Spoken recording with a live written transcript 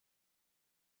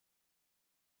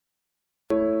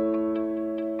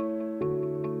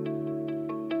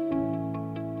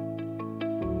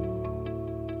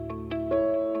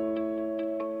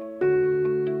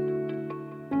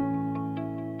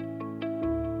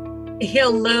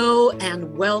Hello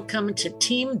and welcome to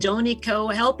Team Doney Coe,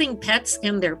 helping pets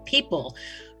and their people.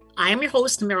 I am your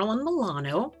host, Marilyn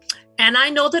Milano, and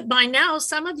I know that by now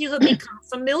some of you have become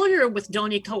familiar with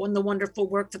Doney Coe and the wonderful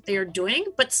work that they are doing,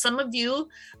 but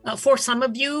for some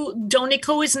of you, Doney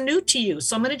Coe is new to you.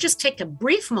 So I'm going to just take a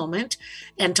brief moment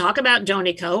and talk about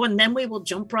Doney Coe, and then we will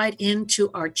jump right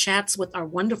into our chats with our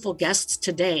wonderful guests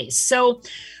today. So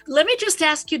let me just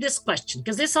ask you this question,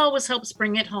 because this always helps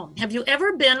bring it home. Have you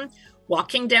ever been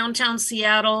walking downtown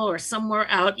Seattle or somewhere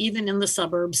out, even in the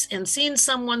suburbs, and seeing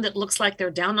someone that looks like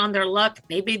they're down on their luck?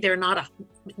 Maybe they're not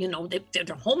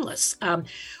they're homeless.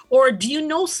 Or do you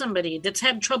know somebody that's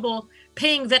had trouble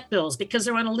paying vet bills because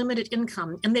they're on a limited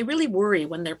income and they really worry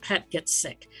when their pet gets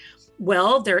sick?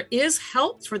 Well, there is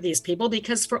help for these people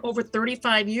because for over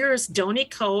 35 years, Doney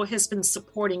Coe has been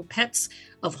supporting pets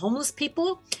of homeless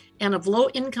people and of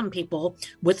low-income people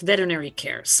with veterinary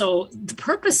care. So the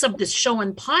purpose of this show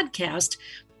and podcast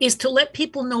is to let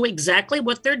people know exactly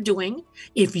what they're doing.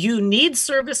 If you need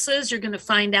services, you're going to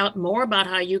find out more about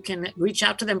how you can reach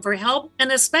out to them for help.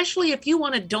 And especially if you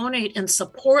want to donate and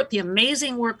support the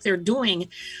amazing work they're doing,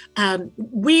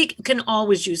 we can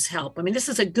always use help. I mean, this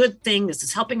is a good thing. This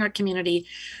is helping our community.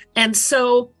 And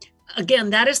so again,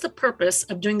 that is the purpose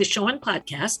of doing the show and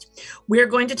podcast. We're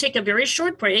going to take a very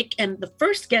short break, and the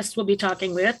first guest we'll be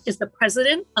talking with is the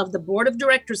president of the board of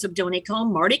directors of Doney Coe,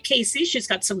 Marty Casey. She's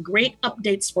got some great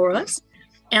updates for us.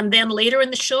 And then later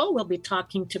in the show, we'll be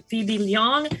talking to Phoebe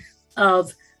Leong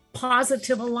of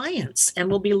Positive Alliance, and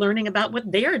we'll be learning about what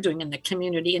they are doing in the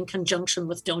community in conjunction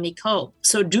with Doney Coe.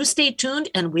 So do stay tuned,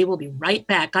 and we will be right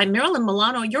back. I'm Marilyn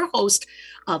Milano, your host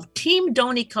of Team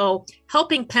Doney Coe,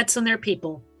 helping pets and their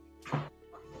people.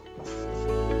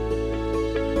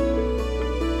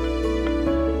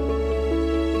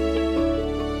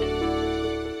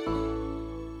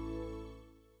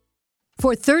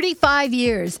 For 35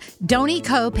 years, Doney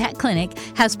Coe Pet Clinic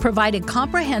has provided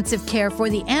comprehensive care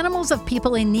for the animals of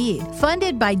people in need.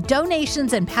 Funded by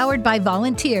donations and powered by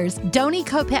volunteers, Doney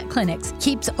Coe Pet Clinics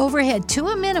keeps overhead to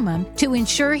a minimum to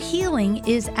ensure healing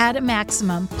is at a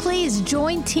maximum. Please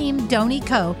join Team Doney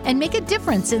Coe and make a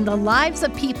difference in the lives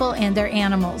of people and their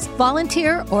animals.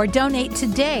 Volunteer or donate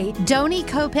today. Doney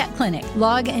Coe Pet Clinic.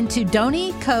 Log into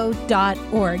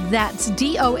doneycoe.org. That's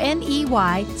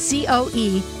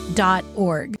DONEYCOE.org.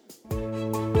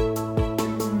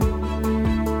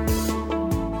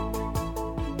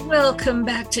 Welcome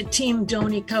back to Team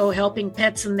Doney Coe, helping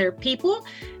pets and their people.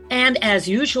 And as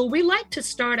usual, we like to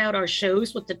start out our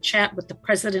shows with the chat with the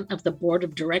president of the board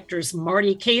of directors,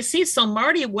 Marty Casey. So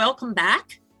Marty, welcome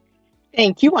back.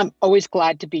 Thank you. I'm always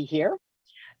glad to be here.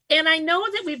 And I know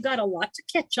that we've got a lot to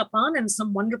catch up on and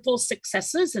some wonderful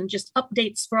successes and just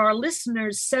updates for our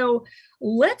listeners. So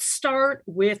let's start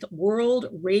with World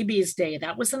Rabies Day.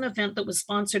 That was an event that was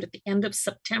sponsored at the end of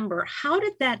September. How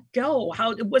did that go?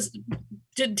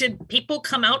 Did people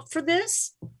come out for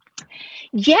this?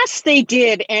 Yes, they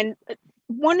did. And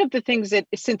one of the things that,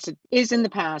 since it is in the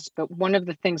past, but one of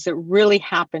the things that really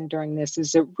happened during this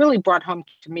is it really brought home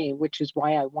to me, which is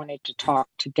why I wanted to talk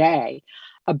today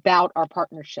about our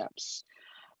partnerships,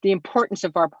 the importance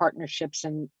of our partnerships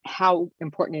and how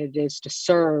important it is to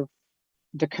serve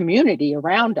the community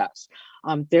around us.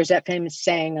 There's that famous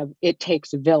saying of it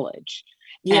takes a village.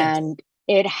 Yes. And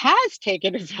it has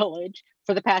taken a village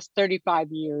for the past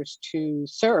 35 years to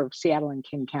serve Seattle and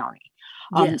King County.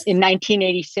 Yes. In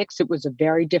 1986, it was a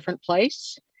very different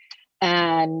place.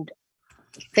 And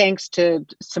thanks to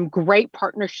some great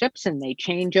partnerships, and they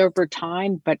change over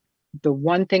time, but the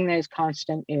one thing that is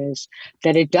constant is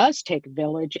that it does take a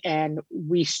village, and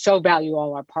we so value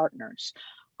all our partners.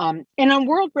 And on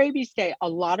World Rabies Day, a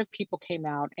lot of people came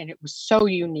out, and it was so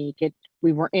unique.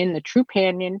 We were in the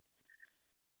Trupanion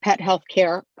Pet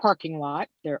Healthcare parking lot.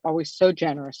 They're always so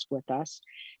generous with us.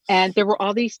 And there were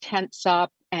all these tents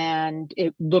up, and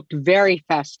it looked very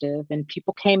festive, and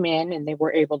people came in and they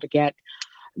were able to get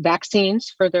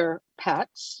vaccines for their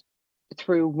pets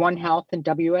through One Health and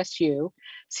WSU.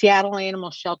 Seattle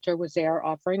Animal Shelter was there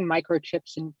offering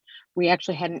microchips, and we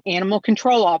actually had an animal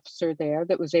control officer there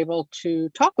that was able to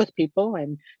talk with people,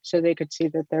 and so they could see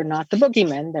that they're not the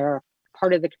boogeymen. They're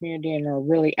part of the community and are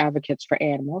really advocates for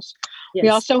animals. Yes. We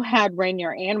also had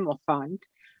Rainier Animal Fund,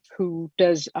 who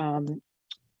does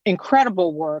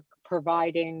incredible work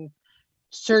providing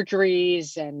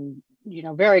surgeries and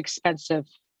very expensive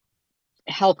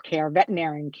healthcare,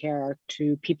 veterinarian care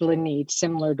to people in need,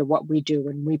 similar to what we do,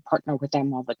 and we partner with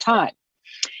them all the time.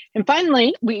 And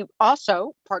finally, we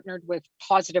also partnered with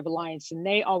Positive Alliance, and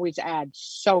they always add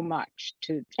so much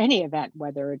to any event,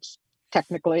 whether it's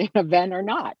technically an event or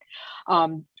not,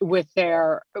 with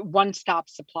their one-stop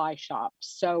supply shops.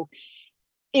 So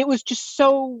it was just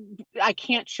so, I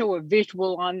can't show a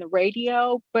visual on the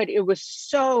radio, but it was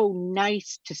so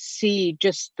nice to see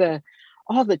just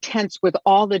all the tents with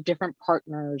all the different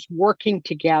partners working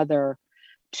together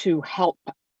to help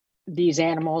these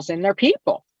animals and their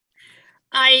people.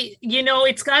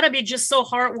 It's got to be just so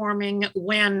heartwarming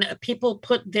when people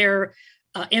put their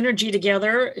energy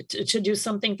together to do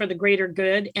something for the greater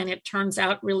good, and it turns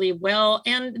out really well.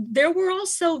 And there were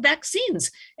also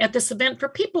vaccines at this event for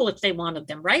people if they wanted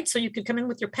them, right? So you could come in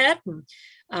with your pet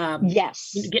and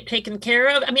yes, get taken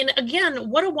care of. I mean, again,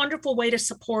 what a wonderful way to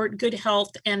support good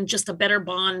health and just a better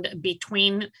bond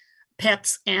between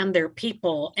pets and their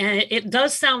people. And it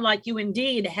does sound like you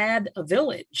indeed had a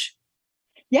village.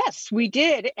 Yes, we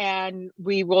did. And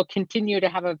we will continue to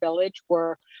have a village.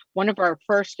 Where one of our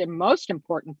first and most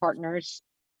important partners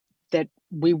that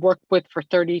we worked with for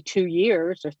 32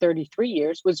 years or 33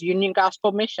 years was Union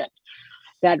Gospel Mission.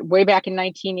 That way back in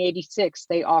 1986,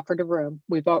 they offered a room.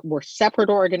 We're separate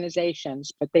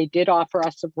organizations, but they did offer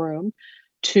us a room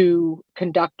to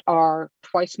conduct our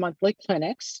twice monthly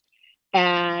clinics.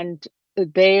 And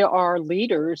they are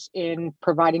leaders in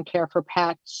providing care for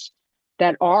pets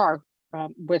that are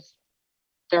with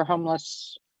their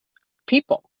homeless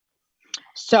people.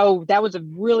 So that was a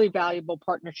really valuable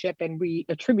partnership, and we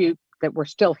attribute that we're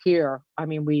still here. I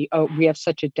mean, we have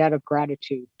such a debt of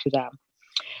gratitude to them.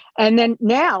 And then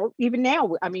even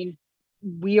now, I mean,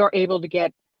 we are able to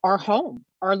get our home,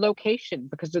 our location,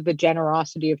 because of the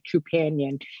generosity of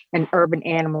Trupanion and Urban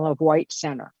Animal of White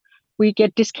Center. We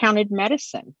get discounted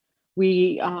medicine.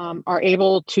 We are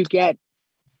able to get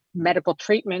medical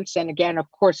treatments. And again,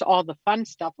 of course, all the fun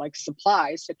stuff like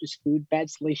supplies, such as food,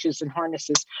 beds, leashes, and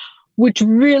harnesses, which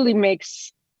really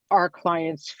makes our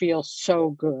clients feel so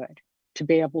good to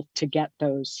be able to get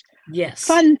those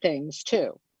fun things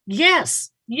too. Yes.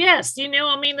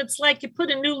 I mean, it's like you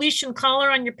put a new leash and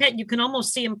collar on your pet, you can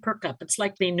almost see them perk up. It's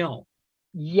like they know.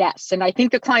 Yes. And I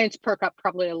think the clients perk up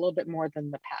probably a little bit more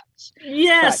than the pets.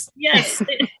 Yes.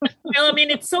 Well, I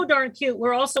mean, it's so darn cute.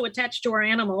 We're also attached to our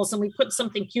animals, and we put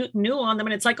something cute and new on them.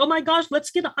 And it's like, oh my gosh,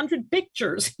 let's get 100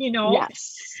 pictures,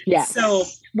 Yes. So,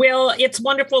 well, it's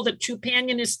wonderful that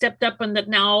Trupanion has stepped up, and that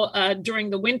now during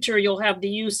the winter, you'll have the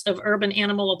use of Urban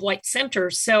Animal of White Center.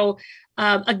 So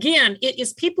again, it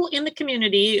is people in the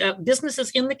community, businesses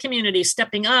in the community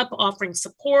stepping up, offering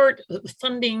support,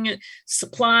 funding,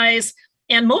 supplies,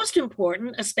 and most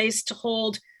important, a space to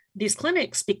hold these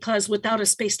clinics, because without a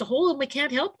space to hold them, we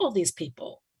can't help all these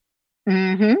people.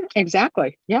 Mm-hmm.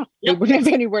 Exactly. Yeah. Yep. We wouldn't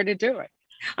have anywhere to do it.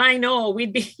 I know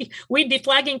we'd be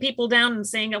flagging people down and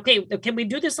saying, okay, can we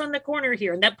do this on the corner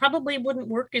here? And that probably wouldn't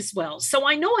work as well. So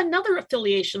I know another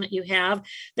affiliation that you have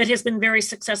that has been very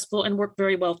successful and worked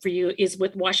very well for you is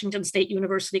with Washington State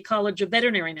University College of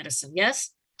Veterinary Medicine.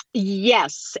 Yes?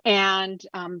 Yes. And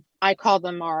I call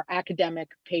them our academic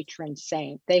patron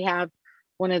saint. They have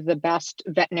one of the best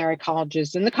veterinary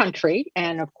colleges in the country.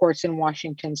 And of course, in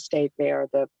Washington State, they are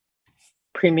the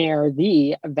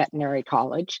veterinary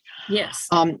college. Yes.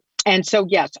 And so,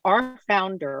 yes, one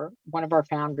of our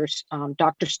founders,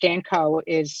 Dr. Doney Coe,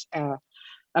 is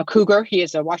a cougar. He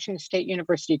is a Washington State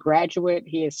University graduate.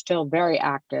 He is still very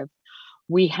active.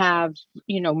 We have,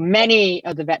 many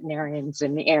of the veterinarians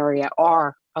in the area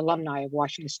are alumni of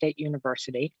Washington State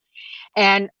University,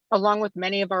 and along with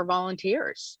many of our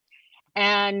volunteers.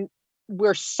 And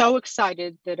we're so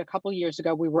excited that a couple of years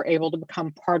ago, we were able to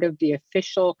become part of the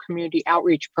official community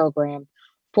outreach program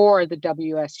for the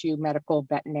WSU medical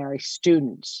veterinary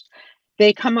students.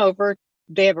 They come over,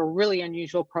 they have a really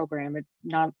unusual program.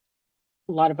 Not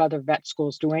a lot of other vet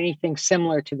schools do anything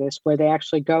similar to this, where they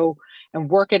actually go and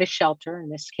work at a shelter. In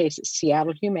this case, it's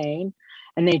Seattle Humane.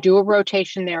 And they do a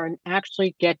rotation there and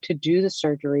actually get to do the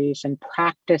surgeries and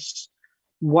practice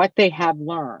what they have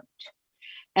learned.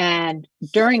 And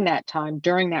during that time,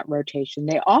 during that rotation,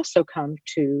 they also come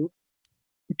to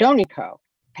Doney Coe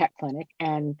Pet Clinic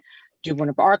and do one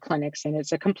of our clinics. And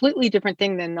it's a completely different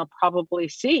thing than they'll probably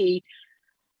see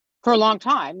for a long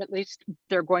time. At least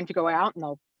they're going to go out and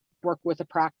they'll work with a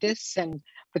practice.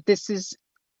 But this is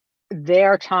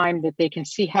their time that they can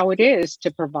see how it is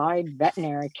to provide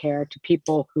veterinary care to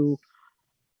people who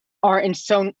are in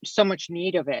so much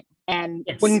need of it and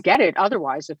wouldn't get it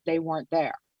otherwise if they weren't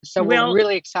there. So we're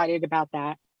really excited about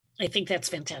that. I think that's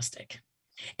fantastic.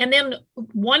 And then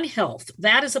One Health,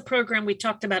 that is a program we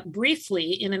talked about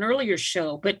briefly in an earlier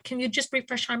show, but can you just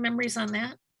refresh our memories on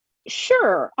that?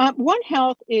 Sure. One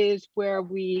Health is where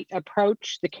we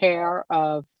approach the care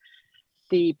of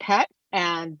the pet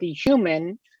and the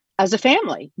human as a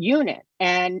family unit.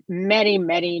 And many,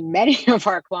 many, many of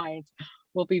our clients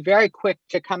will be very quick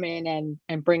to come in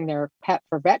and bring their pet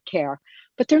for vet care,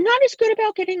 but they're not as good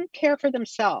about getting care for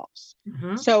themselves.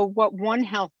 Mm-hmm. So what One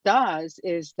Health does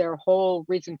is their whole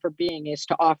reason for being is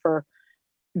to offer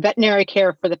veterinary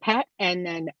care for the pet and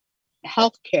then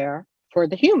health care for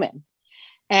the human.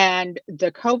 And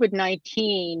the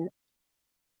COVID-19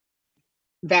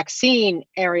 vaccine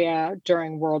area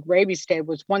during World Rabies Day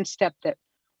was one step that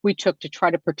we took to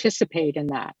try to participate in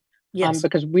that. Yes.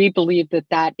 Because we believe that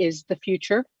that is the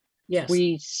future. Yes.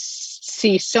 We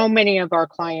see so many of our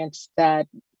clients that,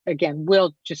 again,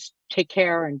 will just take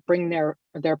care and bring their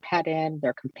pet in,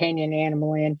 their companion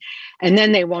animal in, and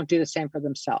then they won't do the same for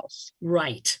themselves.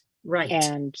 Right. Right.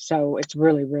 And so it's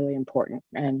really, really important.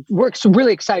 And we're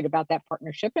really excited about that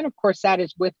partnership. And of course, that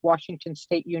is with Washington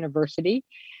State University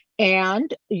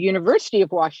and University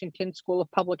of Washington School of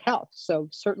Public Health. So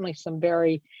certainly some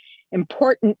very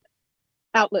important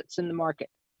outlets in the market.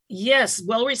 Yes,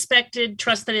 well-respected,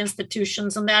 trusted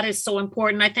institutions, and that is so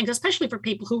important, I think, especially for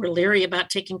people who are leery about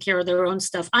taking care of their own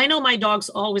stuff. I know my dogs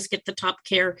always get the top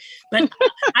care, but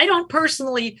I don't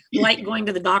personally like going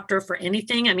to the doctor for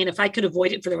anything. I mean, if I could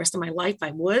avoid it for the rest of my life,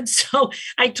 I would. So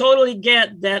I totally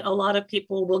get that a lot of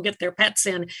people will get their pets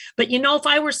in. But, you know, if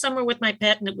I were somewhere with my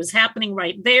pet and it was happening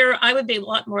right there, I would be a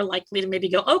lot more likely to maybe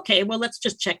go, okay, well, let's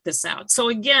just check this out. So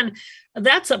again,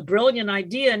 that's a brilliant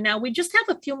idea. Now, we just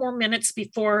have a few more minutes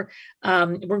before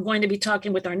we're going to be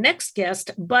talking with our next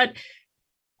guest. But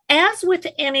as with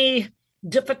any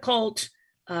difficult,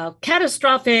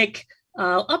 catastrophic,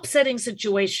 upsetting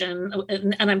situation,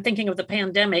 and I'm thinking of the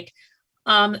pandemic,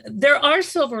 there are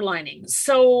silver linings.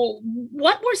 So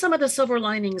what were some of the silver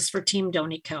linings for Team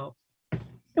Doney Coe?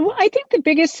 Well, I think the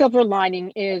biggest silver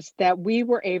lining is that we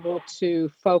were able to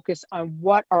focus on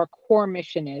what our core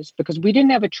mission is, because we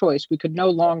didn't have a choice. We could no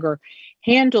longer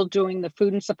handle doing the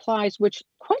food and supplies, which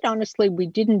quite honestly, we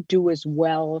didn't do as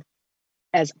well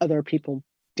as other people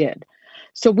did.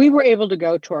 So we were able to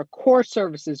go to our core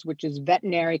services, which is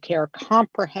veterinary care,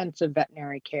 comprehensive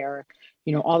veterinary care,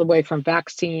 you know, all the way from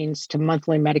vaccines to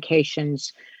monthly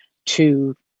medications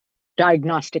to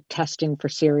diagnostic testing for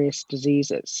serious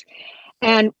diseases.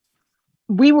 And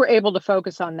we were able to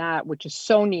focus on that, which is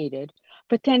so needed.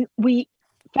 But then we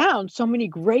found so many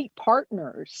great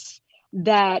partners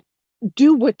that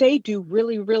do what they do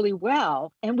really, really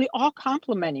well. And we all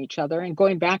complement each other. And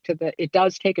going back to it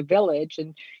does take a village.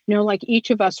 And, you know, like each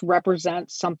of us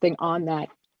represents something on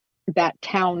that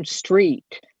town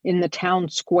street, in the town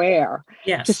square,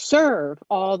 yes, to serve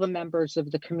all the members of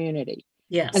the community.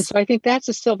 Yes. And so I think that's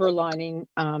a silver lining.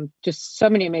 Just so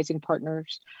many amazing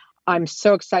partners. I'm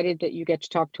so excited that you get to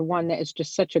talk to one that is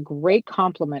just such a great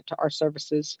complement to our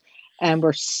services. And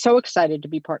we're so excited to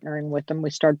be partnering with them.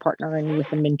 We started partnering with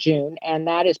them in June, and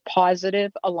that is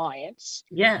Positive Alliance.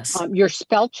 Yes. Your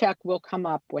spell check will come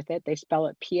up with it. They spell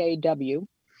it PAW.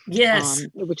 Yes.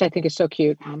 Which I think is so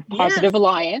cute. Positive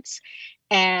Alliance.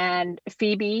 And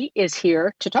Phoebe is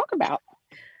here to talk about.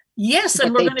 Yes,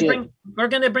 and we're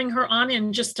going to bring her on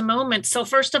in just a moment. So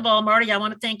first of all, Marty, I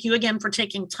want to thank you again for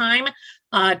taking time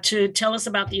to tell us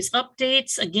about these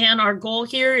updates. Again, our goal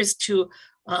here is to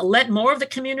let more of the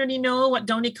community know what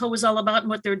Doney Coe is all about and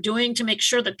what they're doing, to make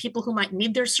sure that people who might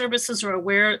need their services are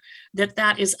aware that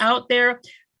that is out there.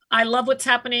 I love what's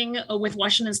happening with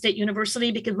Washington State University,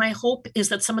 because my hope is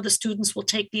that some of the students will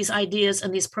take these ideas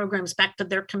and these programs back to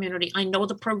their community. I know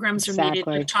the programs are needed.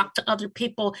 I talk to other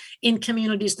people in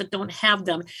communities that don't have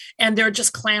them, and they're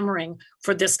just clamoring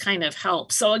for this kind of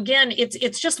help. So again,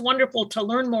 it's just wonderful to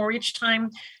learn more each time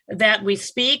that we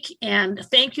speak. And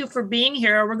thank you for being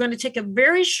here. We're going to take a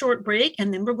very short break,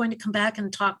 and then we're going to come back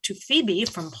and talk to Phoebe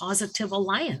from Positive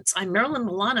Alliance. I'm Marilyn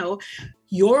Milano,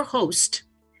 your host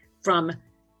from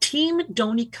Team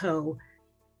Doney Coe,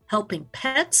 helping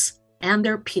pets and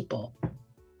their people.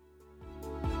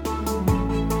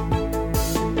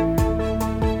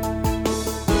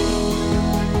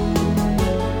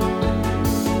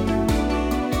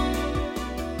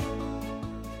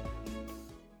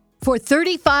 For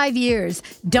 35 years,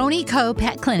 Doney Coe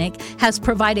Pet Clinic has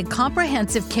provided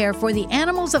comprehensive care for the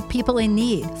animals of people in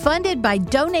need. Funded by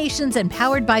donations and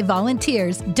powered by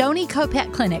volunteers, Doney Coe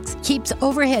Pet Clinics keeps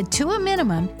overhead to a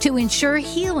minimum to ensure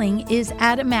healing is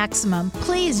at a maximum.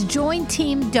 Please join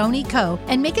Team Doney Coe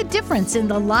and make a difference in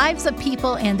the lives of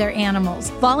people and their animals.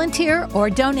 Volunteer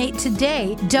or donate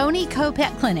today. Doney Coe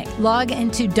Pet Clinic. Log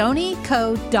into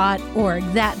doneycoe.org.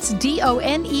 That's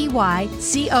DONEYCOE.org.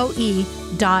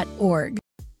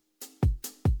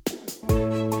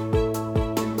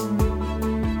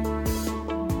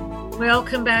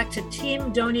 welcome back to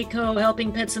Team Doney Coe,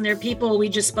 helping pets and their people. We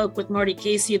just spoke with Marty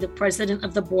Casey, the president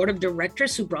of the board of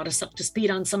directors, who brought us up to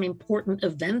speed on some important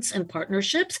events and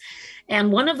partnerships. And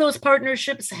one of those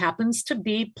partnerships happens to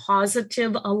be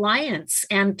Positive Alliance.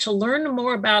 And to learn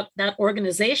more about that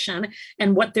organization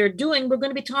and what they're doing, we're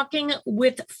going to be talking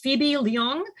with Phoebe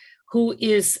Leong, who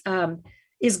is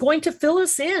going to fill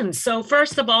us in. So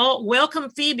first of all, welcome,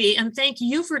 Phoebe, and thank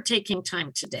you for taking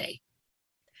time today.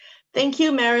 Thank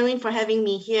you, Marilyn, for having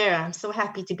me here. I'm so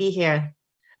happy to be here.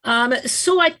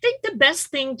 So I think the best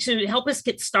thing to help us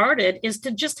get started is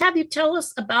to just have you tell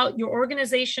us about your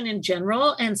organization in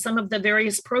general and some of the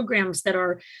various programs that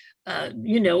are,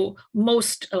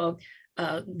 most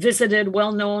visited,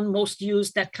 well-known, most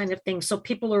used, that kind of thing, so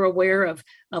people are aware of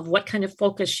what kind of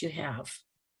focus you have.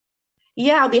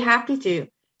 Yeah, I'll be happy to.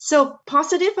 So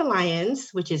Positive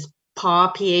Alliance, which is PAW,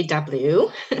 P-A-W.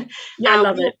 Yeah, I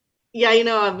love it.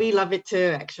 Yeah, we love it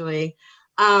too, actually.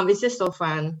 It's just so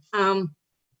fun. And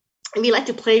we like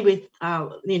to play with,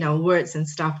 words and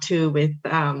stuff too, with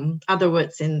other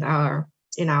words in our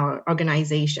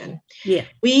organization. Yeah.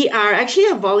 We are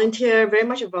actually very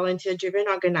much a volunteer-driven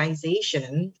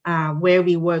organization where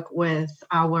we work with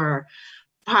our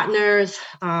partners,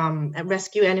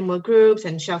 rescue animal groups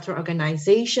and shelter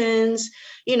organizations,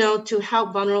 to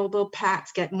help vulnerable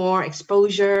pets get more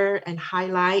exposure and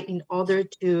highlight in order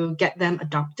to get them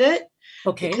adopted.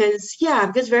 Okay. Because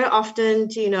very often,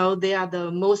 they are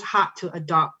the most hard to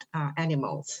adopt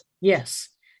animals. Yes.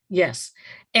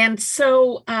 And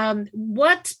so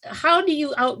how do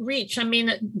you outreach? I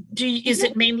mean, is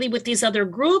it mainly with these other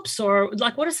groups, or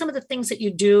like, what are some of the things that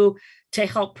you do to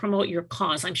help promote your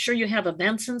cause? I'm sure you have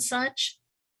events and such.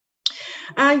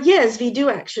 Yes, we do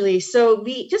actually. So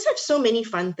we just have so many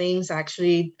fun things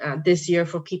actually this year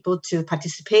for people to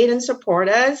participate and support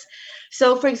us.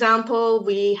 So for example,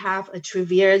 we have a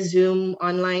trivia Zoom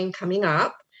online coming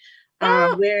up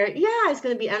where, it's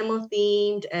going to be animal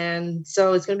themed. And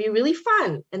so it's going to be really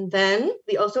fun. And then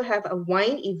we also have a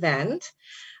wine event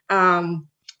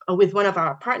with one of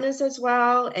our partners as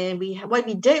well. And what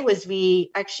we did was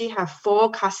we actually have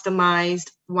 4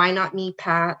 customized Why Not Me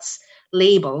Pets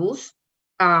labels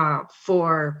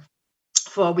for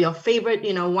your favorite,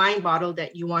 wine bottle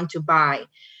that you want to buy.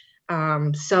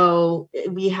 So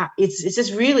it's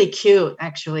just really cute,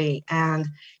 actually. And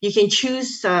you can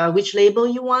choose which label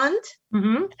you want.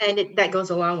 Mm-hmm. And that goes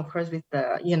along, of course, with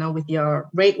with your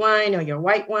red wine or your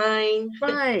white wine.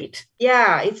 Right.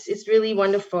 Yeah, it's really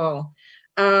wonderful.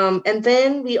 And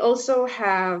then we also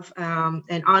have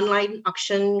an online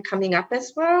auction coming up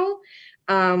as well.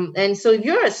 And so if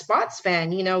you're a sports fan,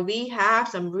 we have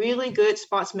some really good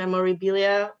sports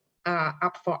memorabilia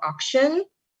up for auction.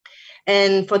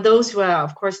 And for those who are,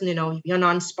 of course, you're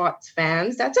non-sports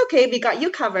fans, that's okay. We got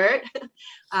you covered.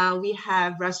 We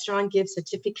have restaurant gift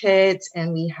certificates,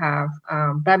 and we have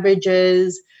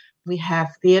beverages. We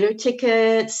have theater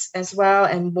tickets as well,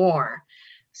 and more.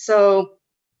 So,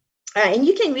 and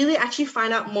you can really actually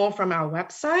find out more from our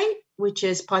website, which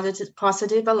is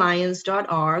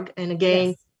positivealliance.org. And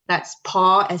again, That's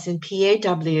PAW as in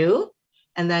P-A-W.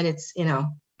 And then it's,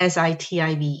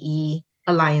 SITIVE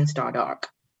alliance.org.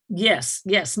 Yes.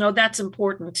 No, that's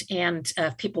important. And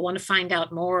if people want to find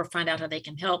out more, find out how they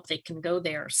can help, they can go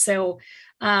there. So,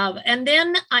 and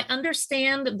then I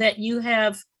understand that you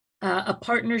have a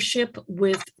partnership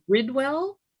with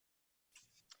Ridwell.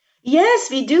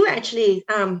 Yes, we do actually.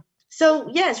 So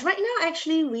yes, right now,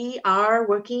 actually, we are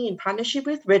working in partnership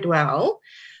with Ridwell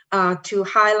to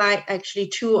highlight actually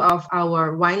 2 of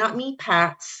our Why Not Me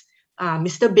pets,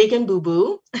 Mr. Big and Boo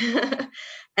Boo.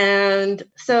 And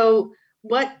so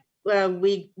the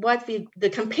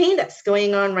campaign that's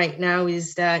going on right now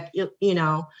is that,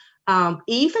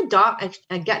 if a dog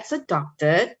gets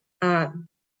adopted,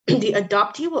 the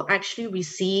adoptee will actually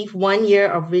receive 1 year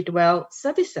of Ridwell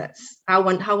services.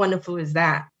 How wonderful is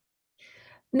that?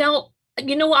 Now,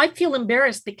 I feel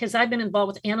embarrassed because I've been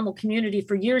involved with animal community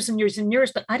for years and years and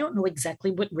years, but I don't know exactly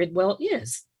what Ridwell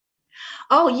is.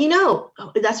 Oh,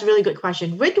 that's a really good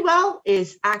question. Ridwell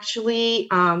is actually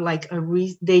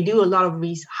they do a lot of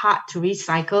hard to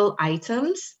recycle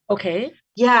items. Okay.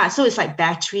 Yeah, so it's like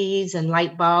batteries and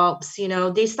light bulbs.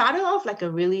 They started off like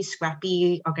a really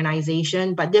scrappy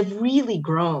organization, but they've really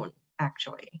grown,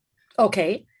 actually.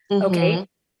 Okay. Mm-hmm. Okay.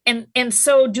 And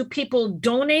so do people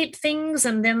donate things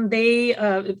and then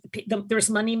there's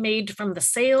money made from the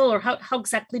sale, or how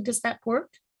exactly does that work?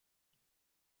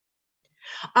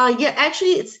 Yeah,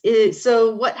 actually,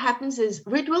 so what happens is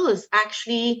Ridwell is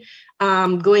actually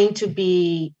going to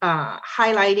be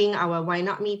highlighting our Why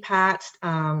Not Me Pets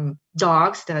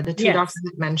dogs, the two dogs Yes.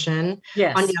 that I mentioned,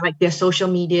 on Yes. their social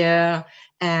media,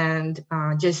 and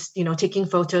just taking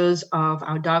photos of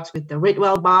our dogs with the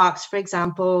Ridwell box, for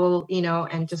example,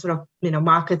 and just sort of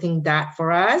marketing that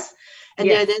for us. And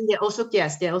Yes. then they're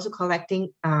also collecting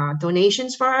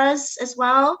donations for us as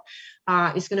well.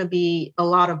 It's going to be a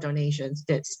lot of donations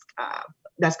that's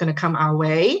going to come our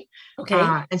way. Okay.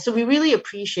 And so we really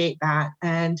appreciate that.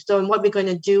 And so what we're going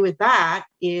to do with that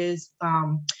is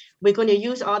we're going to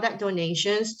use all that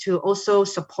donations to also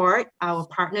support our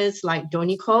partners like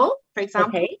Doney Coe, for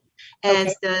example, Okay. and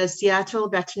Okay. the Seattle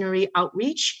Veterinary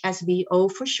Outreach, SVO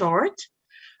for short,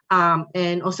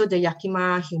 and also the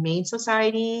Yakima Humane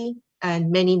Society,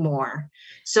 and many more.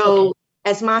 So Okay.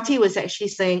 as Marty was actually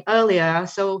saying earlier,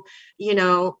 so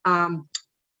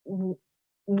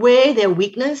where their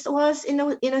weakness was in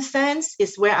a sense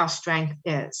is where our strength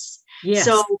is. Yes.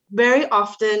 So very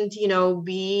often,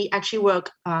 we actually work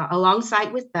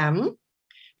alongside with them,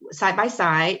 side by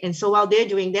side. And so while they're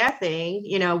doing their thing,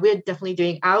 we're definitely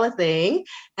doing our thing.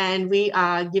 And we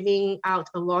are giving out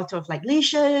a lot of like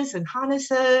leashes and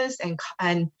harnesses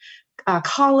and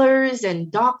collars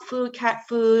and dog food, cat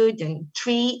food, and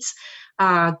treats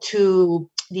to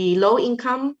the low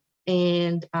income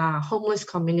and homeless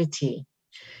community.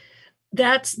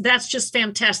 That's just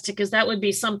fantastic, because that would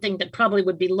be something that probably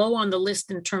would be low on the list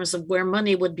in terms of where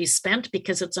money would be spent,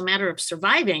 because it's a matter of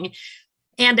surviving.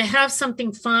 And to have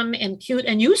something fun and cute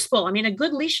and useful. I mean, a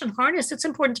good leash and harness, it's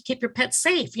important to keep your pet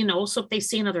safe, so if they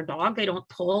see another dog, they don't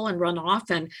pull and run off.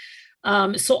 And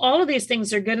so all of these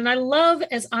things are good. And I love,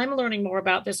 as I'm learning more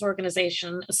about this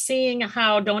organization, seeing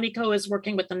how Doney Coe is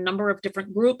working with a number of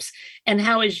different groups, and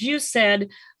how, as you said,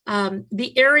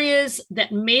 the areas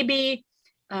that maybe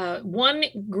one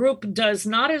group does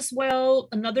not as well,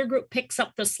 another group picks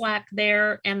up the slack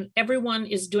there, and everyone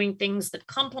is doing things that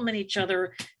complement each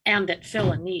other and that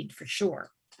fill a need, for sure.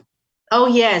 Oh,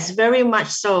 yes, very much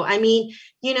so. I mean,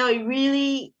 it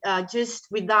really just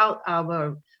without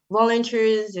our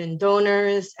volunteers and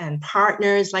donors and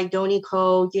partners like Doney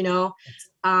Coe,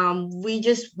 we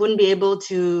just wouldn't be able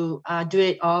to do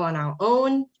it all on our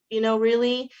own,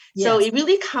 really. Yes. So it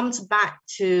really comes back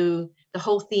to the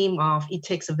whole theme of it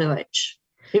takes a village.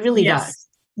 It really does.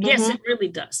 Yes, it really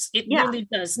does. It really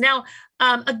does. Now,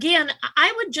 again,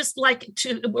 I would just like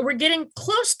to, we're getting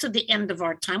close to the end of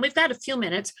our time. We've got a few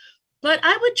minutes, but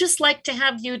I would just like to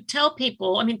have you tell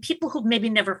people, I mean, people who've maybe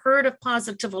never heard of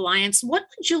Positive Alliance, what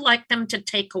would you like them to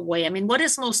take away? I mean, what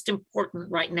is most important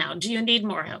right now? Do you need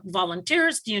more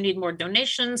volunteers? Do you need more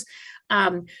donations?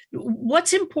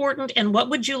 What's important, and what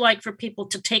would you like for people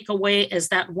to take away as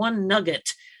that one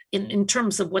nugget in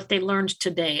terms of what they learned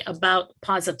today about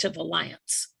Positive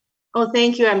Alliance? Oh,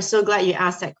 thank you. I'm so glad you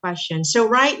asked that question. So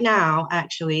right now,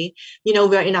 actually,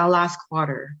 we're in our last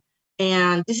quarter.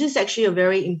 And this is actually a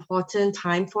very important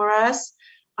time for us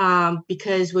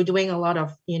because we're doing a lot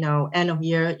of, end of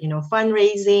year,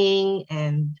 fundraising,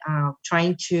 and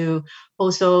trying to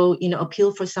also,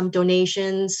 appeal for some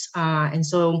donations. And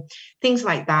so things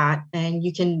like that. And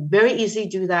you can very easily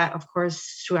do that, of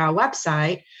course, through our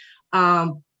website.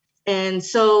 And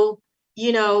so,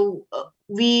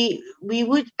 we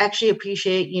would actually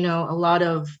appreciate, a lot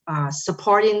of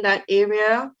support in that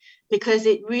area, because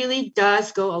it really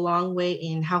does go a long way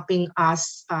in helping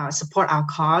us support our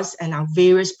cause and our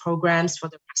various programs for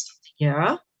the rest of the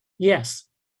year. Yes.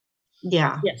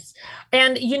 Yeah. Yes.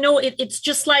 And, it's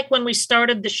just like when we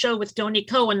started the show with Doney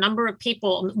Coe, a number of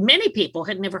people, many people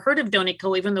had never heard of Doney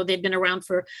Coe, even though they'd been around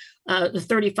for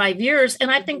 35 years.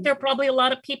 And I think there are probably a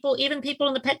lot of people, even people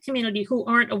in the pet community, who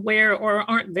aren't aware or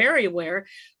aren't very aware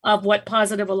of what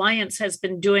Positive Alliance has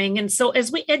been doing. And so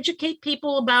as we educate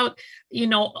people about,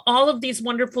 all of these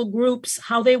wonderful groups,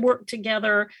 how they work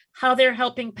together, how they're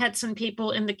helping pets and people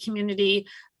in the community,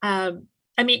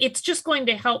 I mean, it's just going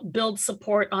to help build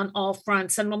support on all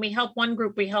fronts. And when we help one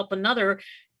group, we help another.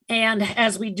 And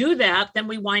as we do that, then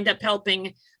we wind up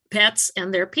helping pets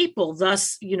and their people.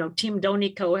 Thus, Team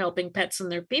Doney Coe helping pets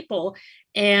and their people.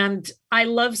 And I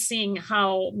love seeing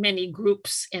how many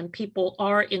groups and people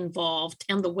are involved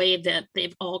and the way that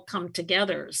they've all come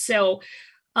together. So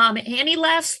any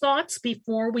last thoughts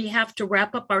before we have to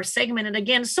wrap up our segment? And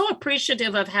again, so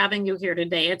appreciative of having you here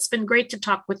today. It's been great to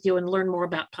talk with you and learn more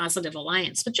about Positive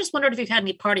Alliance, but just wondered if you've had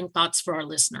any parting thoughts for our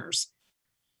listeners.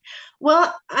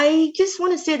 Well, I just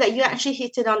want to say that you actually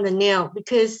hit it on the nail,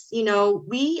 because,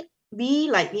 we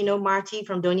like, Marty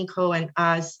from Doney Coe and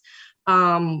us,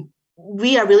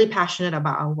 we are really passionate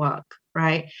about our work,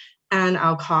 right? and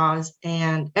our cause.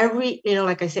 And every,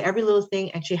 like I say, every little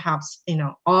thing actually helps,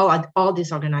 all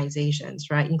these organizations,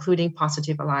 right, including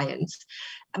Positive Alliance.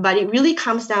 But it really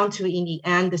comes down to, in the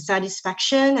end, the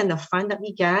satisfaction and the fun that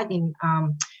we get in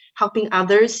helping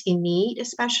others in need,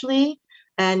 especially.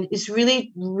 And it's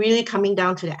really, really coming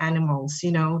down to the animals,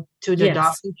 to the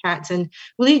dogs and cats, and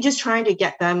really just trying to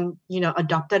get them,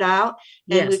 adopted out.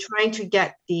 And we're trying to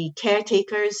get the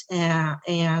caretakers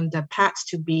and the pets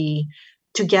to be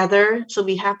together. So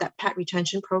we have that pet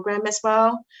retention program as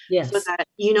well. So that,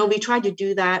 we try to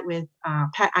do that with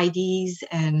pet IDs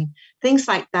and things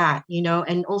like that,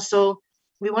 and also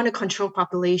we want to control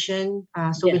population.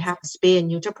 So we have a spay and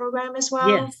neuter program as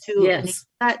well to enable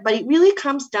that. But it really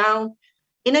comes down,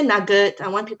 in a nugget, I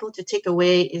want people to take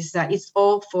away is that it's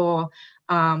all for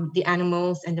the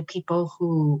animals and the people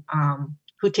who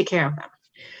take care of them.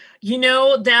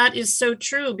 That is so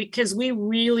true, because we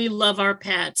really love our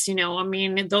pets.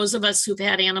 Those of us who've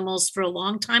had animals for a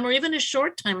long time or even a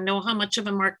short time know how much of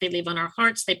a mark they leave on our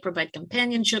hearts. They provide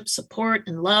companionship, support,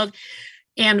 and love.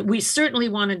 And we certainly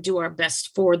want to do our best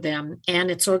for them.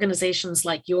 And it's organizations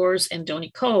like yours and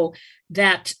Doney Coe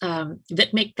that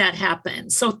make that happen.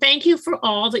 So thank you for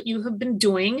all that you have been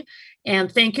doing.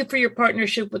 And thank you for your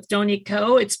partnership with Doney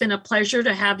Coe. It's been a pleasure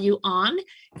to have you on.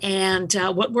 And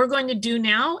what we're going to do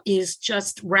now is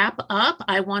just wrap up.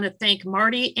 I want to thank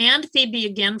Marty and Phoebe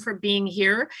again for being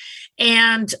here.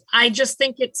 And I just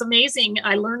think it's amazing.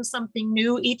 I learn something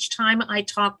new each time I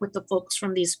talk with the folks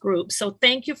from these groups. So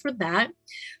thank you for that.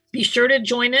 Be sure to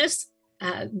join us.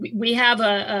 We have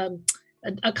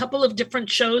a couple of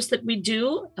different shows that we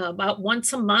do about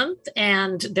once a month,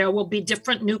 and there will be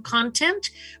different new content.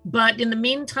 But in the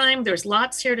meantime, there's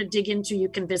lots here to dig into. You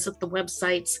can visit the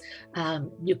websites.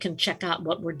 You can check out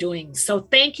what we're doing. So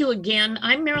thank you again.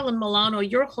 I'm Marilyn Milano,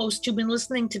 your host. You've been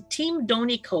listening to Team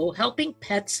Doney Coe, helping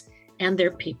pets and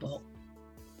their people.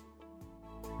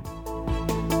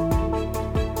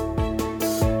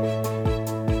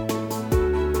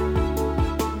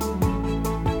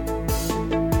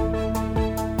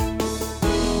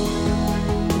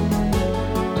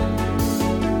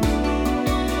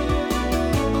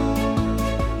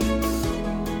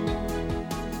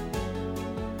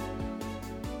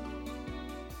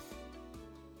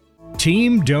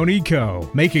 Team Doney Coe,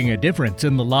 making a difference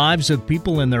in the lives of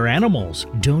people and their animals.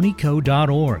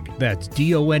 DoneyCoe.org. That's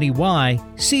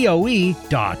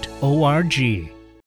DoneyCoe.org.